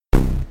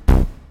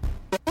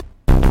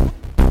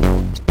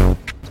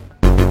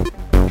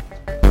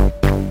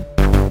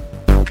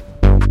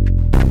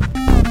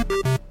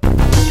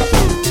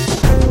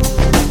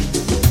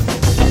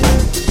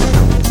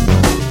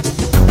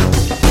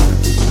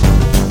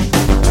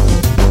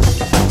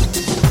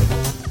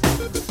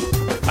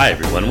Hi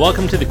everyone,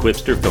 welcome to the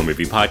Quipster Film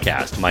Review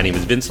Podcast. My name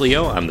is Vince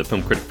Leo, I'm the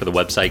film critic for the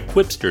website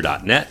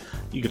Quipster.net.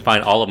 You can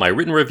find all of my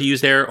written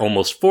reviews there,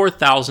 almost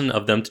 4,000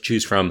 of them to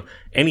choose from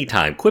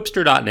anytime.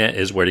 Quipster.net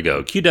is where to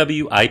go,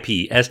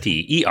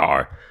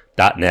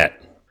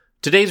 QWIPSTER.net.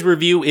 Today's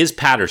review is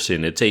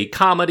Paterson. It's a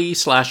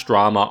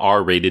comedy/drama,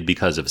 R-rated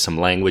because of some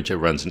language. It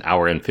runs an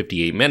hour and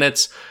 58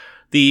 minutes.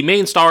 The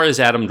main star is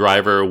Adam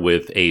Driver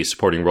with a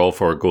supporting role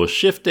for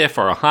Golshifteh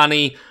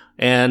Farahani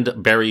and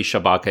Barry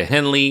Shabaka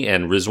Henley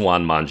and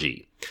Rizwan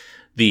Manji.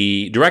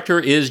 The director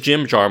is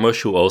Jim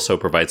Jarmusch, who also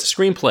provides a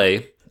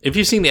screenplay. If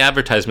you've seen the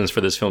advertisements for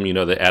this film, you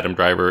know that Adam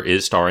Driver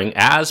is starring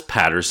as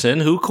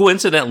Paterson, who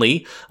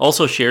coincidentally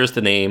also shares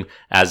the name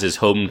as his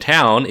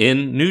hometown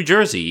in New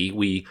Jersey.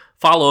 We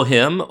follow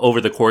him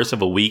over the course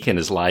of a week in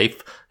his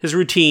life, his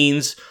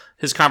routines,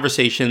 his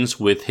conversations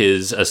with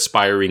his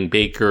aspiring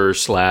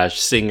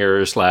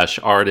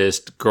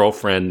baker/singer/artist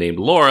girlfriend named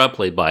Laura,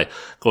 played by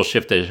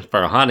Golshifteh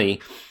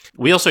Farahani.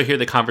 We also hear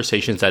the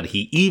conversations that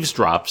he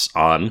eavesdrops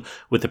on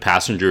with the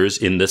passengers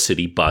in the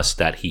city bus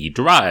that he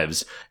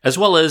drives, as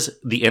well as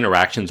the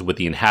interactions with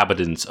the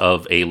inhabitants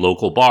of a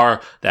local bar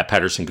that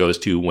Paterson goes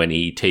to when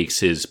he takes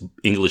his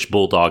English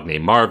Bulldog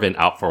named Marvin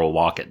out for a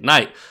walk at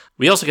night.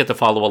 We also get to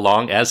follow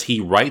along as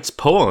he writes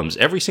poems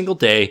every single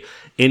day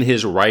in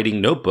his writing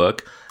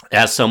notebook,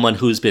 as someone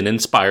who's been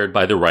inspired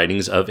by the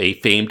writings of a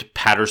famed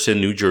Paterson,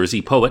 New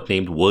Jersey poet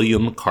named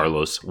William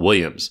Carlos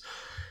Williams.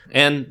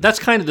 And that's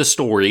kind of the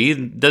story.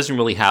 It doesn't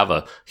really have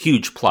a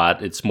huge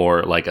plot. It's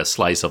more like a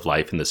slice of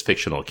life in this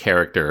fictional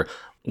character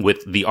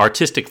with the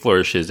artistic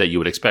flourishes that you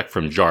would expect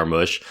from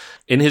Jarmusch.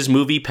 In his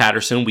movie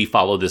Paterson, we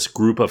follow this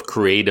group of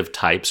creative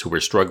types who are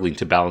struggling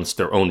to balance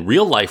their own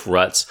real-life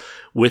ruts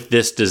with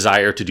this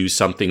desire to do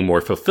something more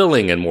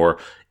fulfilling and more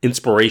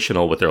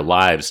inspirational with their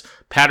lives.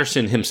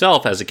 Paterson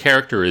himself, as a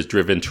character, is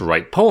driven to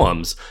write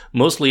poems,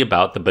 mostly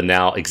about the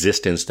banal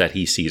existence that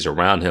he sees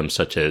around him,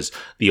 such as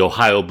the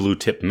Ohio blue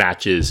tip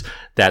matches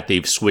that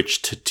they've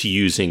switched to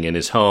using in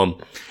his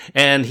home.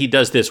 And he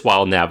does this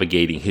while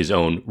navigating his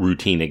own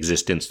routine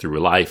existence through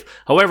life.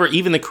 However,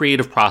 even the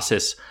creative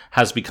process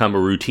has become a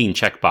routine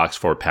checkbox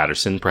for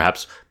Paterson,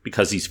 perhaps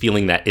because he's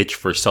feeling that itch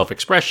for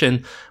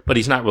self-expression, but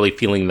he's not really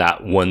feeling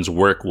that one's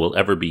work will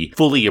ever be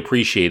fully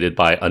appreciated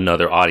by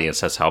another audience.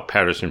 That's how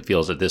Paterson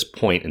feels at this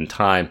point in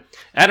time.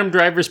 Adam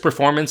Driver's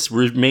performance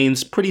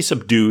remains pretty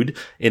subdued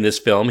in this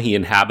film. He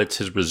inhabits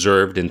his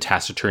reserved and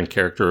taciturn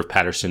character of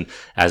Paterson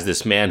as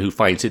this man who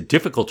finds it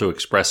difficult to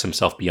express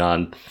himself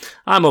beyond,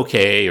 "I'm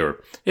okay,"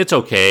 or "it's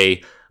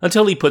okay,"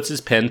 until he puts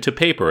his pen to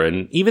paper,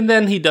 and even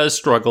then he does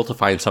struggle to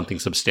find something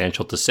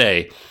substantial to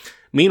say.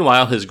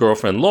 Meanwhile, his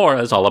girlfriend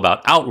Laura is all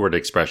about outward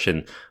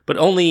expression, but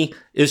only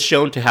is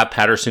shown to have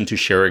Paterson to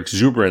share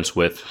exuberance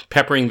with,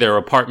 peppering their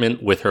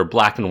apartment with her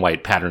black and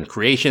white pattern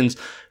creations,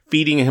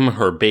 feeding him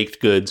her baked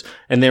goods,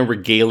 and then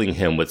regaling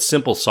him with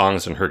simple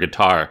songs on her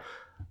guitar.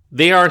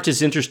 They aren't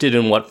as interested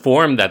in what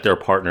form that their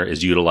partner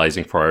is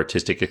utilizing for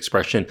artistic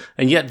expression,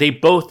 and yet they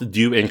both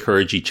do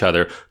encourage each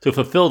other to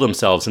fulfill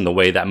themselves in the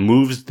way that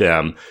moves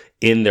them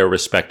in their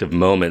respective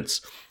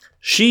moments.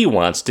 She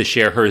wants to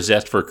share her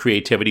zest for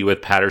creativity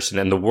with Paterson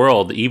and the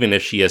world, even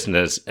if she isn't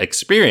as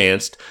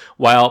experienced,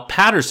 while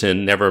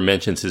Paterson never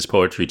mentions his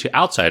poetry to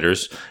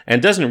outsiders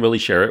and doesn't really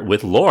share it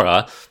with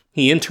Laura.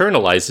 He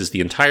internalizes the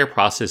entire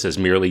process as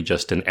merely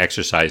just an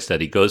exercise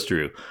that he goes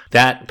through.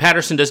 That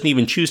Paterson doesn't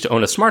even choose to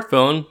own a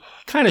smartphone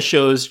kind of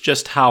shows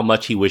just how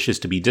much he wishes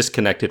to be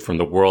disconnected from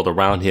the world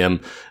around him,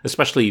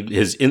 especially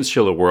his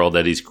insular world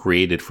that he's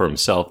created for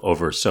himself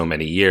over so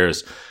many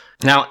years.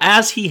 Now,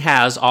 as he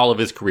has all of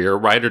his career,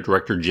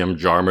 writer-director Jim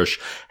Jarmusch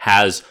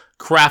has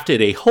crafted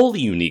a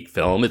wholly unique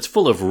film. It's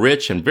full of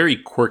rich and very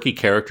quirky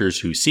characters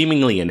who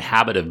seemingly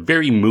inhabit a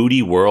very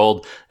moody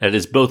world that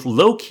is both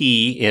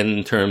low-key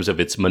in terms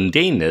of its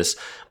mundaneness,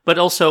 but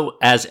also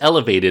as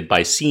elevated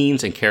by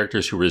scenes and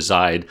characters who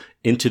reside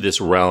into this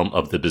realm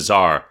of the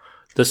bizarre.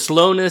 The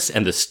slowness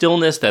and the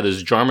stillness that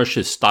is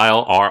Jarmusch's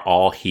style are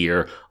all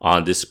here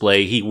on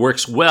display. He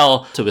works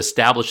well to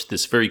establish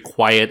this very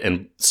quiet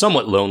and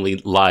somewhat lonely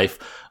life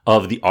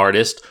of the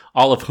artist,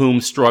 all of whom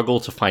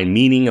struggle to find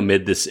meaning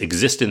amid this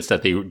existence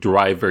that they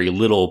derive very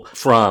little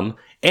from.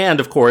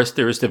 And, of course,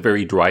 there is the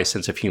very dry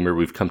sense of humor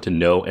we've come to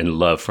know and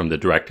love from the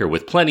director,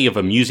 with plenty of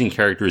amusing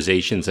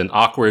characterizations and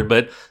awkward,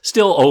 but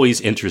still always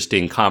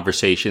interesting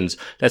conversations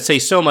that say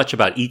so much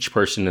about each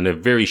person in a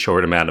very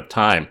short amount of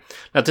time.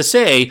 Now, to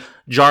say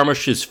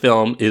Jarmusch's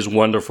film is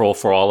wonderful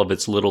for all of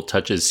its little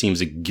touches seems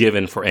a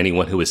given for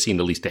anyone who has seen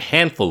at least a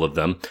handful of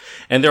them,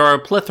 and there are a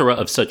plethora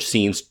of such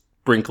scenes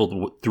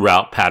sprinkled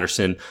throughout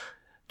Paterson.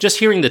 Just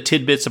hearing the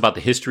tidbits about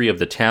the history of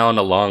the town,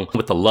 along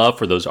with the love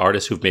for those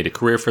artists who've made a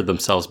career for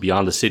themselves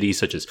beyond the city,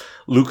 such as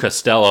Lou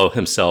Costello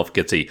himself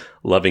gets a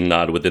loving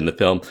nod within the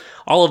film,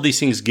 All of these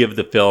things give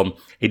the film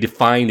a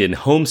defined and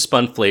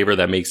homespun flavor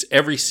that makes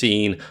every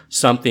scene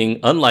something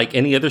unlike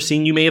any other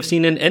scene you may have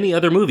seen in any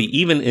other movie,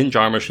 even in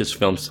Jarmusch's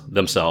films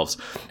themselves.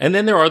 And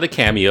then there are the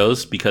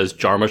cameos, because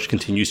Jarmusch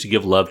continues to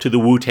give love to the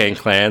Wu-Tang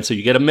Clan, so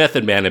you get a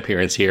Method Man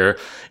appearance here.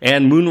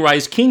 And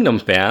Moonrise Kingdom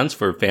fans,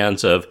 for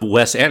fans of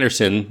Wes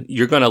Anderson,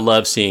 you're going to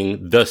love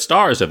seeing the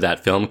stars of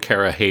that film,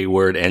 Kara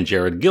Hayward and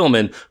Jared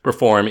Gilman,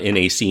 perform in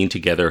a scene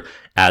together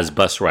as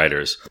bus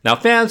riders. Now,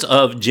 fans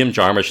of Jim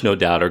Jarmusch, no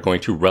doubt, are going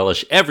to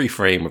relish every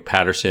frame of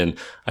Paterson.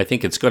 I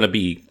think it's going to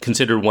be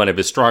considered one of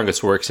his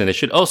strongest works, and it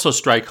should also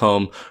strike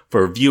home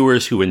for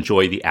viewers who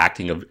enjoy the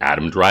acting of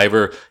Adam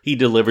Driver. He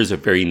delivers a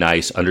very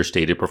nice,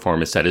 understated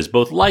performance that is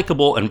both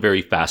likable and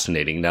very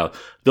fascinating. Now,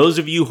 those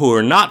of you who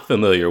are not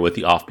familiar with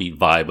the offbeat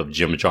vibe of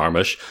Jim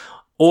Jarmusch,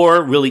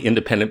 or really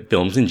independent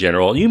films in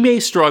general, you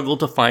may struggle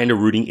to find a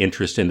rooting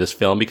interest in this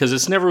film because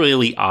it's never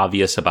really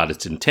obvious about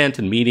its intent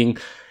and meaning,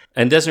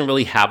 and doesn't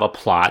really have a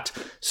plot.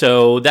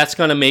 So that's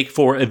going to make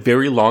for a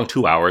very long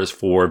 2 hours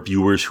for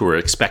viewers who are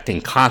expecting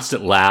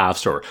constant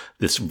laughs or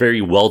this very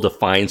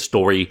well-defined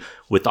story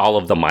with all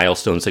of the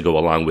milestones that go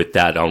along with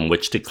that on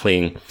which to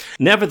cling.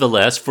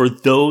 Nevertheless, for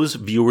those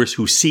viewers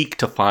who seek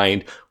to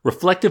find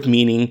reflective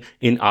meaning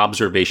in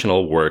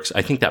observational works,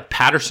 I think that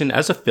Paterson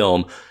as a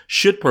film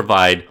should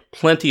provide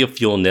plenty of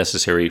fuel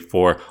necessary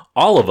for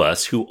all of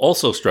us who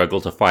also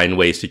struggle to find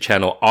ways to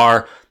channel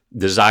our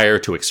desire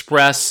to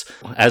express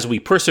as we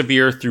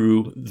persevere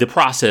through the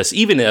process,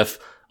 even if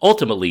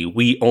ultimately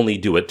we only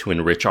do it to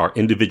enrich our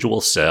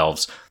individual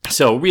selves.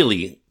 So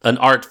really, an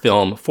art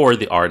film for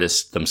the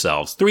artists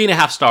themselves.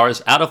 3.5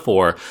 stars out of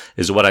 4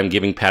 is what I'm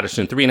giving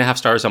Paterson. 3.5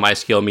 stars on my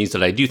scale means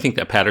that I do think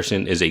that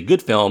Paterson is a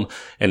good film,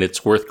 and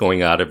it's worth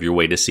going out of your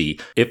way to see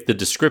if the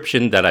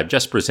description that I've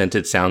just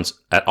presented sounds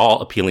at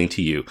all appealing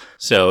to you.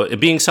 So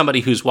being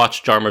somebody who's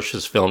watched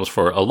Jarmusch's films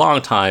for a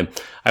long time,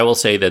 I will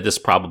say that this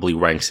probably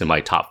ranks in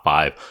my top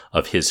 5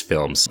 of his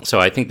films. So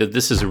I think that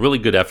this is a really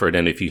good effort,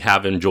 and if you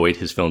have enjoyed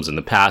his films in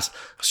the past,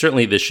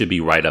 certainly this should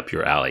be right up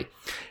your alley.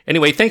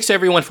 Anyway, thanks to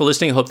everyone for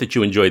listening. I hope that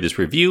you enjoyed this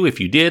review. If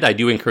you did, I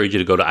do encourage you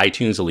to go to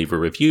iTunes and leave a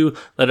review.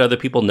 Let other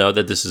people know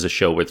that this is a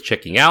show worth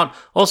checking out.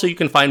 Also, you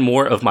can find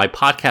more of my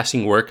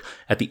podcasting work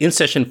at the In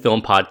Session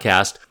Film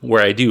Podcast,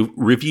 where I do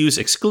reviews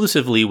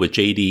exclusively with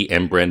JD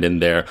and Brendan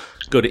there.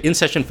 Go to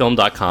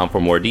InSessionFilm.com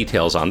for more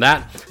details on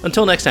that.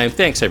 Until next time,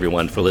 thanks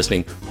everyone for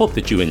listening. Hope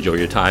that you enjoy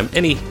your time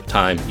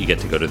anytime you get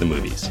to go to the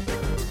movies.